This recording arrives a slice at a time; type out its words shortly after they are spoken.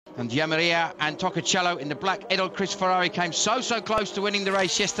And Giamaria and Toccacello in the black Edelchris Ferrari came so close to winning the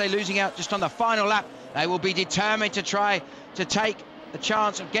race yesterday, losing out just on the final lap. They will be determined to try to take the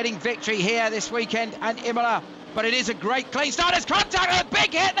chance of getting victory here this weekend and Imola. But it is a great clean start. There's contact and a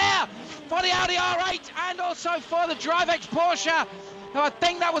big hit there for the Audi R8 and also for the DriveX Porsche. Now, I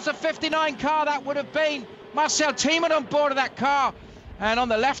think that was a 59 car. That would have been Marcel Tiemann on board of that car. And on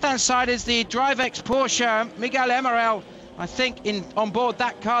the left-hand side is the DriveX Porsche, Miguel Emerel, I think, on board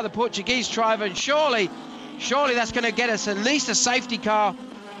that car, the Portuguese driver. And surely that's going to get us at least a safety car,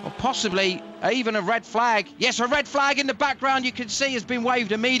 or possibly even a red flag. Yes, a red flag in the background you can see has been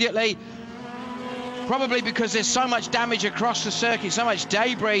waved immediately. Probably because there's so much damage across the circuit, so much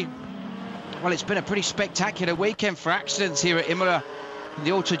debris. Well, it's been a pretty spectacular weekend for accidents here at Imola. In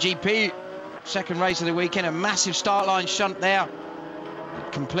the Auto GP, second race of the weekend, a massive start line shunt there.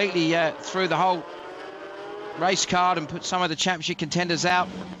 It completely threw the whole race card and put some of the championship contenders out.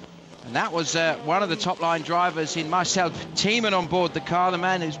 And that was one of the top line drivers in Marcel Tiemann on board the car, the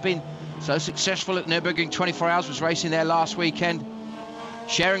man who's been so successful at Nürburgring 24 Hours, was racing there last weekend,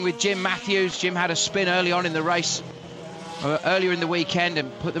 sharing with Jim Matthews. Jim had a spin early on in the race, earlier in the weekend,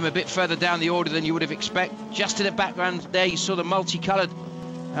 and put them a bit further down the order than you would have expected. Just in the background there you saw the multicoloured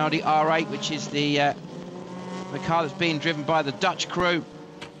Audi R8, which is the car that's being driven by the Dutch crew,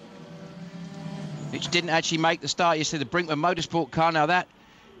 which didn't actually make the start yesterday, the Brinkman Motorsport car. Now that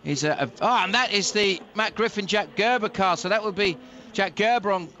is and that is the Matt Griffin Jack Gerber car, so that would be Jack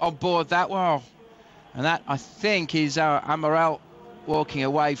Gerber on board that. Wow. And that, I think, is our Amarel walking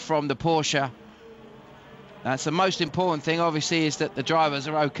away from the Porsche. That's the most important thing, obviously, is that the drivers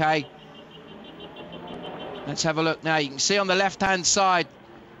are okay. Let's have a look now. You can see on the left-hand side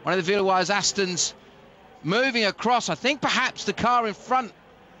one of the Villeroy's Astons moving across. I think perhaps the car in front,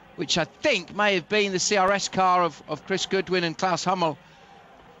 which I think may have been the CRS car of Chris Goodwin and Klaus Hummel,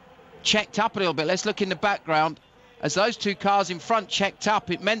 checked up a little bit. Let's look in the background. As those two cars in front checked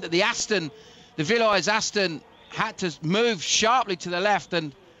up, it meant that the Aston, the Villeroy's Aston, had to move sharply to the left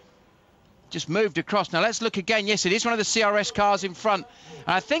and just moved across. Now let's look again. Yes, it is one of the CRS cars in front.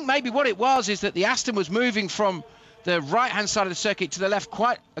 And I think maybe what it was is that the Aston was moving from the right-hand side of the circuit to the left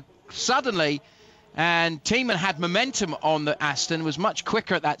quite suddenly, and Tiemann had momentum on the Aston, was much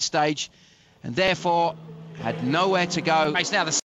quicker at that stage, and therefore had nowhere to go. Now the